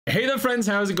Hey there friends,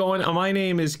 how's it going? My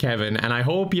name is Kevin and I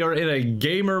hope you're in a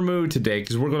gamer mood today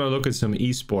because we're going to look at some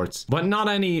esports, but not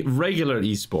any regular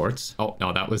esports. Oh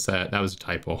no, that was a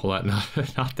typo. Hold on,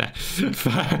 not that.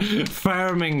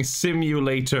 Farming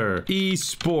simulator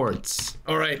esports.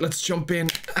 All right, let's jump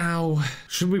in. Ow.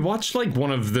 Should we watch like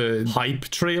one of the hype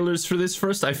trailers for this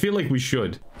first? I feel like we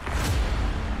should.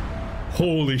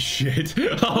 Holy shit,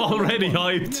 I'm already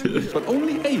hyped. But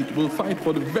only 8 will fight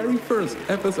for the very first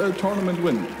FSL tournament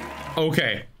win.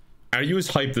 Okay. Are you as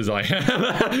hyped as I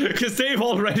am? Because they've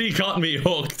already got me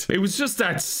hooked. It was just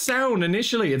that sound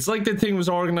initially. It's like the thing was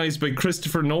organized by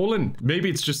Christopher Nolan. Maybe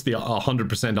it's just the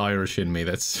 100% Irish in me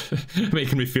that's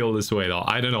making me feel this way though.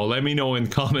 I don't know. Let me know in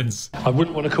comments. I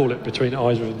wouldn't want to call it between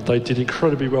either of them. They did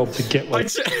incredibly well to get one.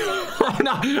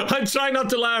 I'm trying not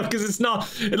to laugh because it's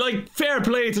not like fair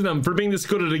play to them for being this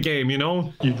good at a game, you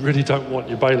know? You really don't want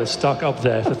your baler stuck up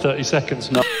there for 30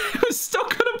 seconds. No.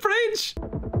 Stuck on a bridge.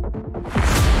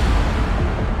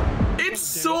 It's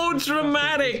so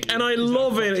dramatic and I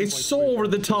love it. It's so over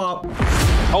the top.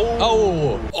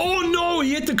 Oh no,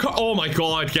 he hit the car. Oh my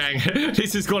god, gang.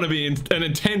 This is going to be an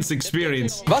intense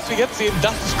experience. Was wir jetzt sehen,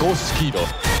 das ist großes Kino.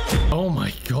 Oh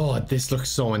my god, this looks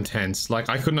so intense. Like,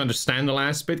 I couldn't understand the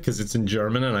last bit because it's in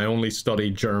German and I only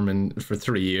studied German for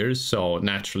 3 years, so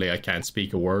naturally I can't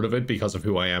speak a word of it because of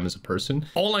who I am as a person.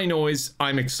 All I know is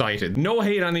I'm excited. No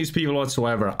hate on these people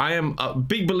whatsoever. I am a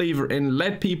big believer in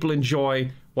let people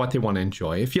enjoy what they want to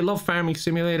enjoy. If you love Farming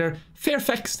Simulator, fair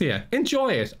fex to you.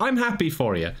 Enjoy it. I'm happy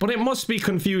for you. But it must be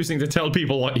confusing to tell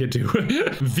people what you do.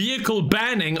 Vehicle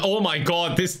banning. Oh my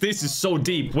god, this is so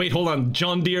deep. Wait, hold on.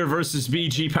 John Deere versus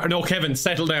BG Power. No, Kevin,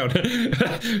 settle down.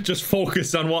 Just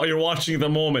focus on what you're watching at the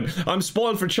moment. I'm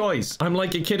spoiled for choice. I'm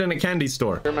like a kid in a candy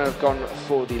store. I have gone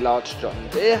for the large John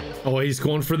Deere. Oh, he's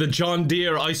going for the John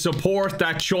Deere. I support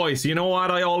that choice. You know what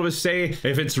I always say?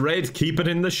 If it's red, keep it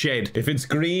in the shed. If it's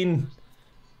green,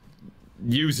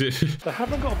 use it. They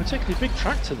haven't got a particularly big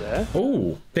tractor there.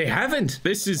 Oh, they haven't.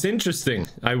 This is interesting,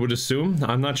 I would assume.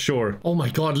 I'm not sure. Oh my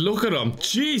god, look at them.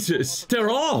 Jesus,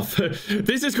 they're off.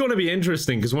 This is going to be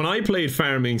interesting because when I played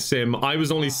Farming Sim, I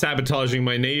was only sabotaging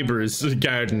my neighbors'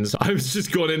 gardens. I was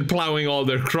just going in plowing all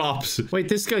their crops. Wait,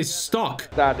 this guy's stuck.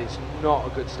 That is not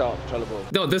a good start for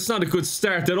Trelleborg. No, that's not a good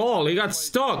start at all. He got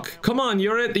stuck. Come on,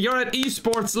 you're at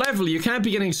esports level. You can't be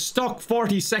getting stuck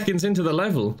 40 seconds into the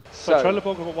level. So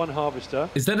Trelleborg have got one harvester.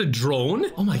 Is that a drone?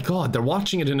 Oh my god, they're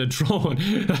watching it in a drone.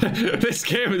 This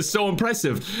game is so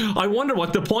impressive. I wonder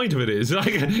what the point of it is.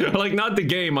 Like, not the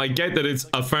game. I get that it's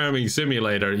a farming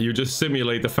simulator. You just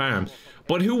simulate the farm.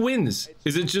 But who wins?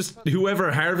 Is it just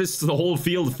whoever harvests the whole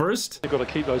field first? They've got to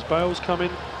keep those bales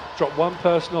coming. Drop one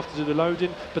person off to do the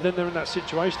loading. But then they're in that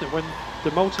situation that when the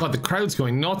God, the crowd's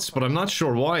going nuts, but I'm not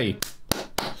sure why.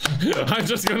 I'm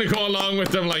just gonna go along with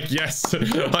them like, yes,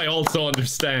 I also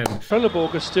understand.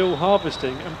 Trelleborg are still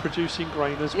harvesting and producing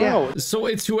grain as well. So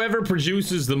it's whoever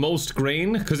produces the most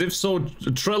grain, because if so,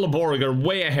 Trelleborg are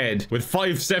way ahead with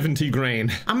 570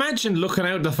 grain. Imagine looking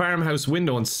out the farmhouse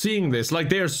window and seeing this, like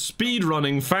they're speed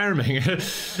running farming.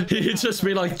 You'd just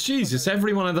be like, Jesus,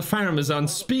 everyone on the farm is on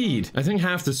speed. I think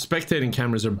half the spectating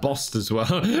cameras are bust as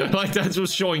well. Like that's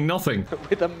just showing nothing.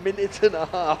 With a minute and a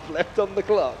half left on the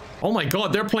clock. Oh my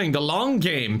god, they're playing the long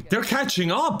game. They're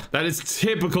catching up. That is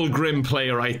typical Grim play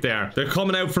right there. They're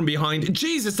coming out from behind.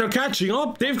 Jesus, they're catching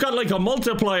up. They've got like a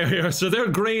multiplier here, so their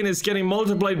grain is getting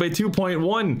multiplied by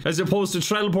 2.1 as opposed to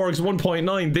Trelleborg's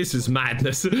 1.9. This is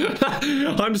madness.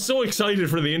 I'm so excited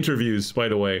for the interviews, by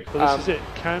the way. But this is it.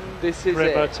 Can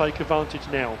Trevor take advantage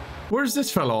now? Where's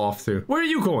this fellow off to? Where are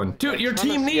you going? Dude, your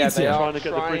team needs you. Trying to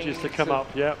get the bridges to come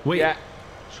up, yeah. Wait. Yeah.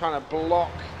 Trying to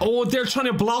block. Oh, they're trying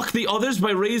to block the others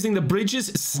by raising the bridges?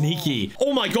 Sneaky.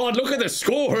 Oh my god, look at the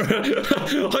score.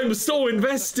 I'm so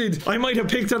invested. I might have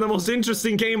picked on the most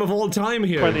interesting game of all time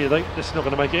here. 20, I think. This is not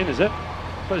going to make it in, is it?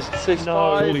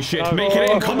 No. Holy shit, No. make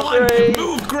it in. Come on.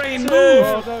 Move, Grain, move.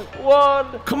 Oh, no.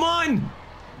 1. Come on.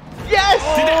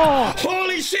 Yes!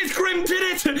 Holy shit, Grim did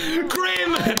it!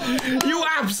 Grim! You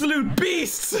absolute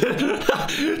beasts!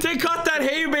 They got that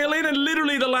hay bale in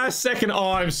literally the last second.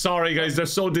 Oh, I'm sorry, guys. They're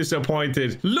so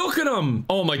disappointed. Look at them!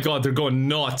 Oh my god, they're going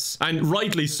nuts. And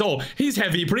rightly so. He's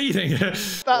heavy breathing.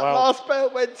 That last bale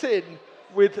went in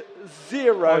with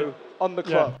 0 on the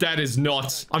clock. That is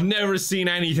nuts. I've never seen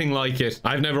anything like it.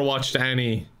 I've never watched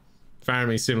any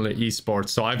Farming Simulator esports,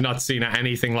 so I've not seen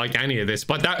anything like any of this,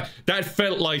 but that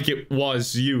felt like it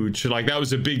was huge. Like that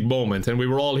was a big moment and we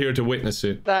were all here to witness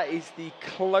it. That is the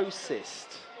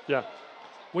closest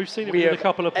We've seen it we within a have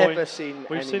couple of ever points. seen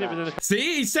We've any seen it within a match. couple.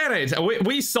 See, he said it.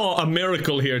 We saw a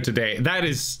miracle here today. That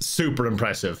is super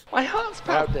impressive. My heart's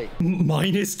pounding.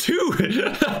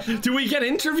 -2. Do we get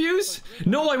interviews?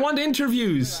 No, I want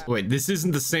interviews. Wait, this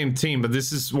isn't the same team, but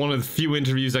this is one of the few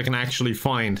interviews I can actually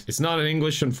find. It's not in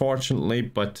English, unfortunately,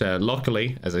 but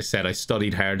luckily, as I said, I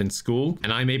studied hard in school,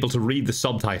 and I'm able to read the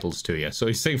subtitles to you. So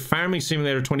he's saying Farming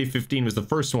Simulator 2015 was the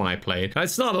first one I played.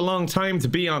 That's not a long time to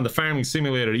be on the Farming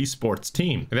Simulator esports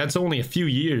team. That's only a few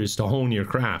years to hone your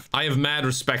craft. I have mad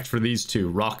respect for these two,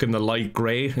 rocking the light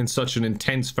grey in such an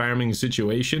intense farming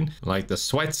situation. Like, the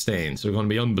sweat stains are going to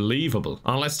be unbelievable.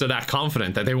 Unless they're that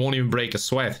confident that they won't even break a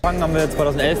sweat.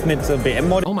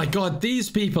 Oh my god, these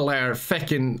people are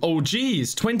feckin'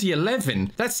 OGs.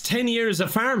 2011. That's 10 years of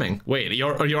farming. Wait,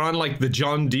 you're on like the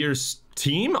John Deere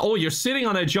team? Oh, you're sitting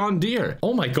on a John Deere.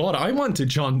 Oh my god, I want a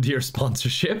John Deere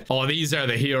sponsorship. Oh, these are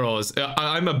the heroes.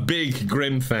 I'm a big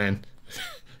Grim fan.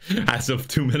 As of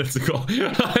 2 minutes ago.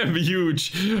 I'm a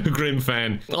huge Grim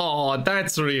fan. Oh,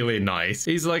 that's really nice.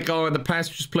 He's like, oh, in the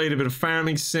past we just played a bit of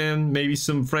farming sim. Maybe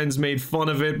some friends made fun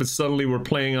of it, but suddenly we're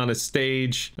playing on a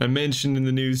stage. I mentioned in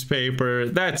the newspaper.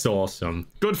 That's awesome.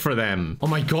 Good for them. Oh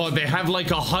my god, they have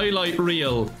like a highlight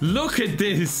reel. Look at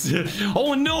this.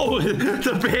 Oh no,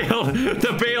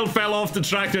 the bale fell off the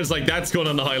tractor. It's like, that's going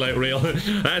on the highlight reel.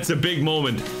 That's a big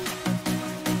moment.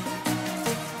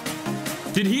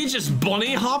 Did he just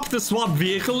bunny hop the swap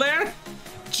vehicle there?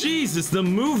 Jesus, the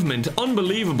movement,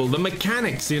 unbelievable. The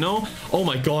mechanics, you know? Oh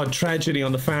my god, tragedy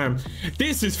on the farm.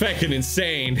 This is fucking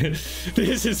insane.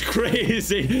 This is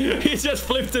crazy. He just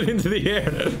flipped it into the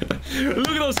air.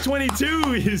 Look at those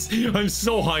 22s. I'm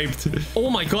so hyped. Oh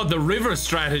my god, the river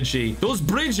strategy. Those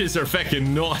bridges are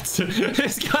fucking nuts.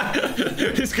 This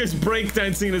guy's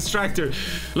breakdancing in his tractor.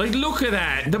 Like, look at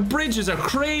that. The bridges are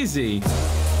crazy.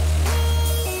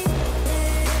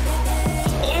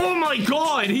 Oh my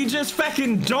god, he just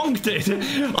fucking dunked it.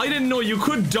 I didn't know you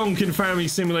could dunk in Farming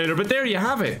Simulator, but there you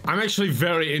have it. I'm actually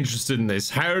very interested in this.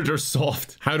 Hard or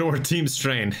soft? How do our teams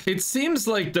train? It seems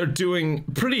like they're doing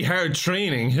pretty hard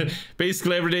training,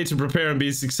 basically every day to prepare and be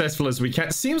as successful as we can.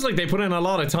 Seems like they put in a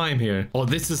lot of time here. Oh,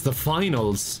 this is the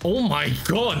finals. Oh my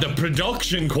god, the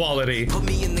production quality. Put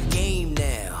me in the game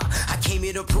now. I came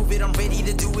here to prove it. I'm ready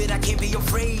to do it. I can't be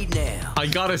afraid now. I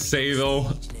gotta say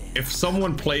though, if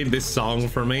someone played this song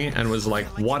for me and was like,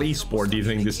 what esport do you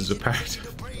think this is a part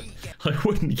of? I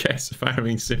wouldn't guess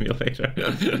Farming Simulator.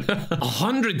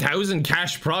 100,000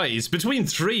 cash prize between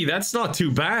 3. That's not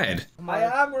too bad. I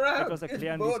am around.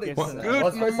 Good morning. Good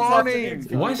morning.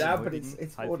 What? But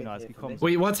it's morning here for me.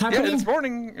 Wait, what's happening? Yeah, it's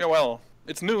morning. Yeah, well,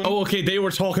 it's noon. Oh, okay, they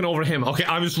were talking over him. Okay,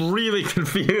 I was really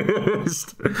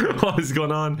confused. What is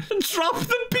going on? Drop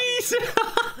the beat!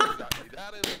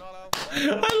 I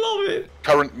love it.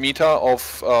 Current meta of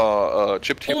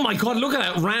chip team. Oh my god, look at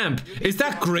that ramp. Is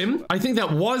that Grim? I think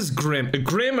that was Grim.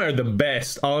 Grim are the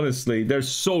best, honestly. They're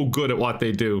so good at what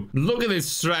they do. Look at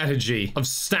this strategy of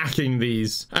stacking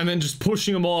these and then just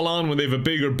pushing them all on when they have a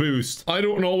bigger boost. I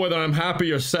don't know whether I'm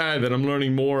happy or sad that I'm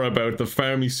learning more about the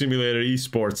Farming Simulator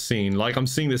esports scene. Like, I'm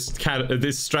seeing this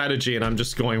strategy and I'm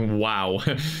just going, wow,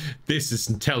 this is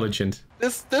intelligent.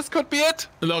 This could be it.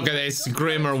 Look at this.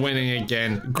 Grim are winning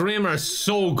again. Grim are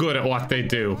so good at what they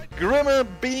do. Grimmer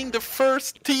being the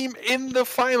first team in the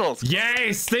finals.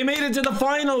 Yes, they made it to the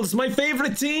finals. My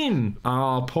favorite team.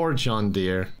 Oh, poor John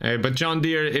Deere. But John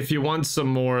Deere, if you want some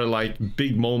more like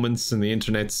big moments in the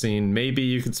internet scene, maybe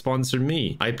you could sponsor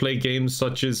me. I play games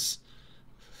such as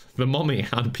The Mummy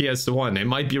on PS1. It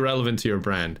might be relevant to your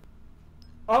brand.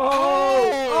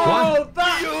 Oh,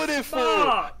 that's Beautiful.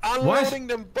 smart. Unloading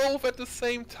them both at the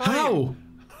same time. How?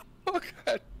 Look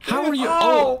at How are you?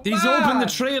 Oh, he's man. opened the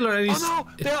trailer and he's... Oh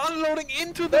no, they're unloading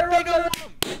into the bigger one.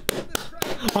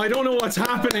 I don't know what's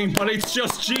happening, but it's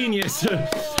just genius.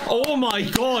 Oh my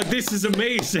god, this is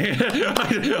amazing.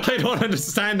 I don't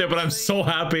understand it, but I'm so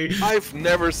happy. I've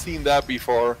never seen that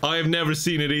before. I've never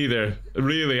seen it either.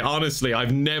 Really, honestly,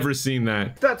 I've never seen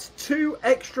that. That's 2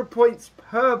 extra points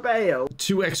per bale.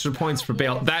 2 extra points per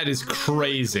bale. That is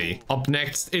crazy. Up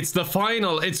next, it's the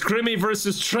final. It's Grimmy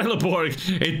versus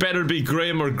Trelleborg. It better be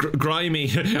Grim or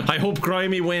Grimy. I hope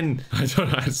Grimy win. I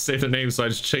don't know how to say the name, so I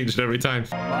just change it every time.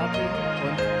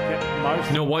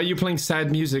 No, why are you playing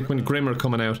sad music when Grim are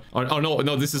coming out? Oh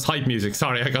no, this is hype music.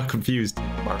 Sorry, I got confused.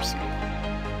 Marcy.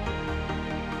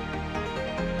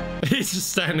 He's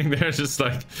just standing there, just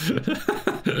like...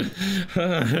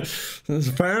 This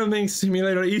Farming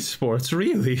Simulator esports,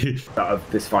 really? Out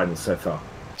of this final so far.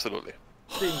 Absolutely.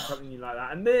 Seeing something like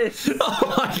that, and this.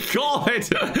 Oh my god!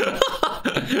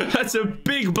 That's a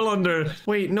big blunder.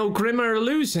 Wait, no, Grim are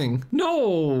losing.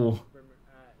 No!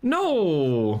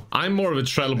 No, I'm more of a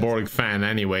Trelleborg fan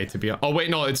anyway, to be honest. Oh wait,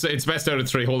 no, it's best out of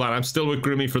 3. Hold on, I'm still with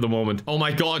Grimmy for the moment. Oh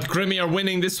my god, Grimmy are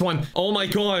winning this one. Oh my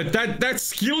god, that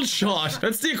skill shot.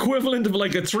 That's the equivalent of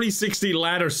like a 360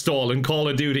 ladder stall in Call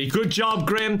of Duty. Good job,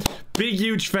 Grim. Big,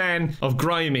 huge fan of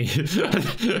Grimy.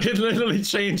 It literally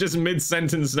changes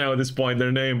mid-sentence now at this point,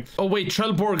 their name. Oh wait,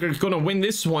 Trelleborg are gonna win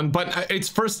this one, but it's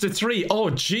first to 3.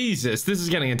 Oh Jesus, this is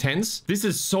getting intense. This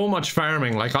is so much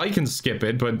farming. Like, I can skip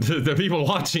it, but the people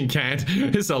watching can't.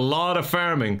 It's a lot of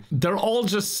farming. They're all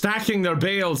just stacking their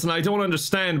bales, and I don't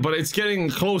understand, but it's getting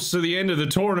close to the end of the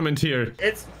tournament here.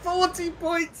 It's 40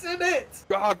 points in it.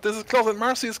 God, this is close, and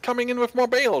Marcy is coming in with more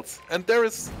bales. And there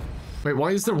is... Wait,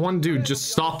 why is there one dude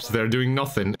just stopped there doing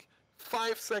nothing?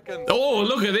 5 seconds. Oh,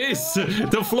 look at this!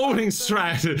 The floating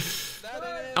strat.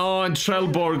 Oh, and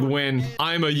Trelleborg win.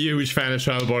 I'm a huge fan of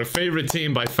Trelleborg. Favorite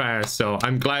team by far, so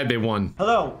I'm glad they won.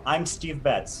 Hello, I'm Steve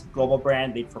Betts, Global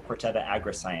Brand Lead for Corteva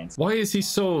Agriscience. Why is he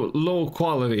so low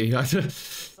quality?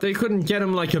 They couldn't get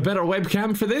him like a better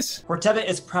webcam for this? Corteva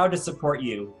is proud to support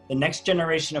you, the next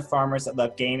generation of farmers that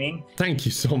love gaming. Thank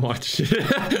you so much.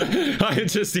 I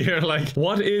just hear like,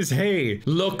 what is hey?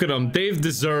 Look at them. They've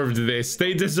deserved this.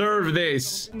 They deserve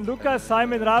this. Lukas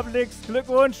Simon Ravlix,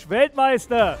 Glückwunsch,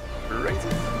 Weltmeister.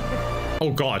 Oh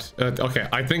god, okay,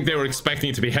 I think they were expecting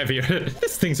it to be heavier.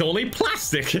 This thing's only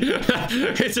plastic.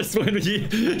 It just went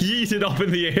yeeted up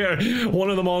in the air. One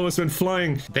of them almost went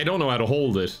flying. They don't know how to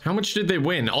hold it. How much did they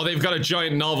win? Oh, they've got a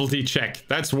giant novelty check.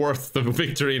 That's worth the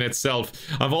victory in itself.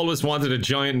 I've always wanted a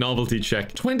giant novelty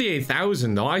check.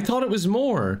 28,000 though, I thought it was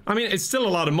more. I mean, it's still a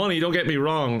lot of money, don't get me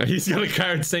wrong. He's got a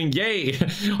card saying yay.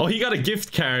 Oh, he got a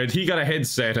gift card, he got a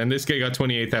headset, and this guy got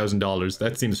 $28,000.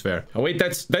 That seems fair. Oh wait,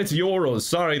 that's euros.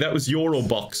 Sorry, that was euros.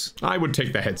 Bucks. I would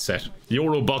take the headset. The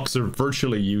Euro bucks are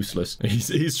virtually useless.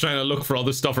 He's trying to look for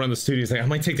other stuff around the studio. He's like, I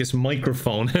might take this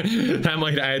microphone. That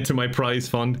might add to my prize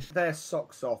fund. Their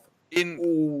socks off.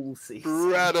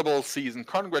 Incredible season.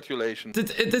 Congratulations.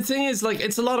 The thing is, like,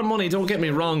 it's a lot of money, don't get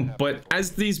me wrong, but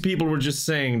as these people were just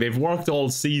saying, they've worked all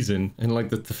season, and like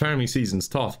the farming season's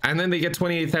tough, and then they get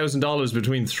 $28,000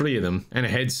 between 3 of them and a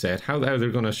headset. How they're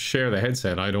gonna share the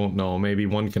headset, I don't know. Maybe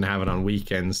one can have it on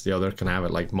weekends, the other can have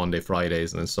it like Monday,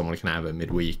 Fridays, and then someone can have it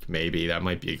midweek. Maybe that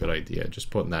might be a good idea, just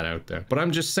putting that out there. But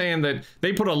I'm just saying that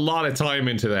they put a lot of time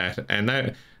into that,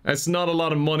 and that's not a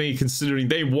lot of money considering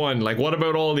they won. Like, what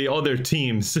about all the other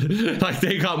teams? Like,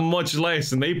 they got much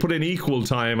less and they put in equal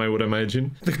time, I would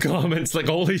imagine. The comments like,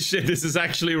 holy shit, this is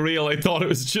actually real. I thought it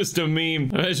was just a meme.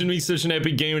 Imagine me, such an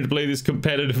epic gamer, to play this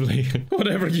competitively.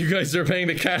 Whatever you guys are paying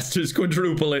the casters,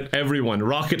 quadruple it. Everyone,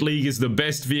 Rocket League is the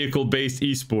best vehicle-based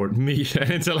esport. Me,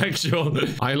 an intellectual.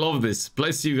 I love this.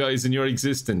 Bless you guys in your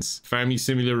existence. Farming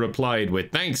Simulator replied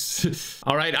with, thanks.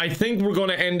 All right, I think we're going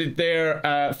to end it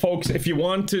there. Folks, if you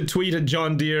want to tweet at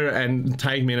John Deere and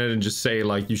tag me in it and just say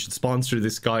like you should sponsor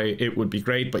this guy, it would be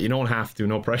great, but you don't have to,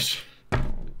 no pressure.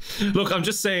 Look, I'm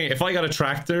just saying, if I got a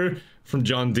tractor from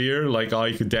John Deere, like,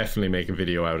 I could definitely make a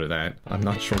video out of that. I'm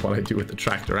not sure what I do with the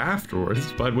tractor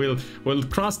afterwards, but we'll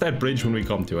cross that bridge when we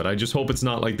come to it. I just hope it's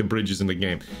not like the bridges in the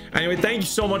game. Anyway, thank you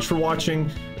so much for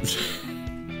watching.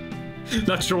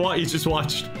 Not sure what you just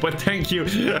watched, but thank you,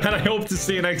 and I hope to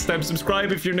see you next time.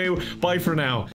 Subscribe if you're new. Bye for now.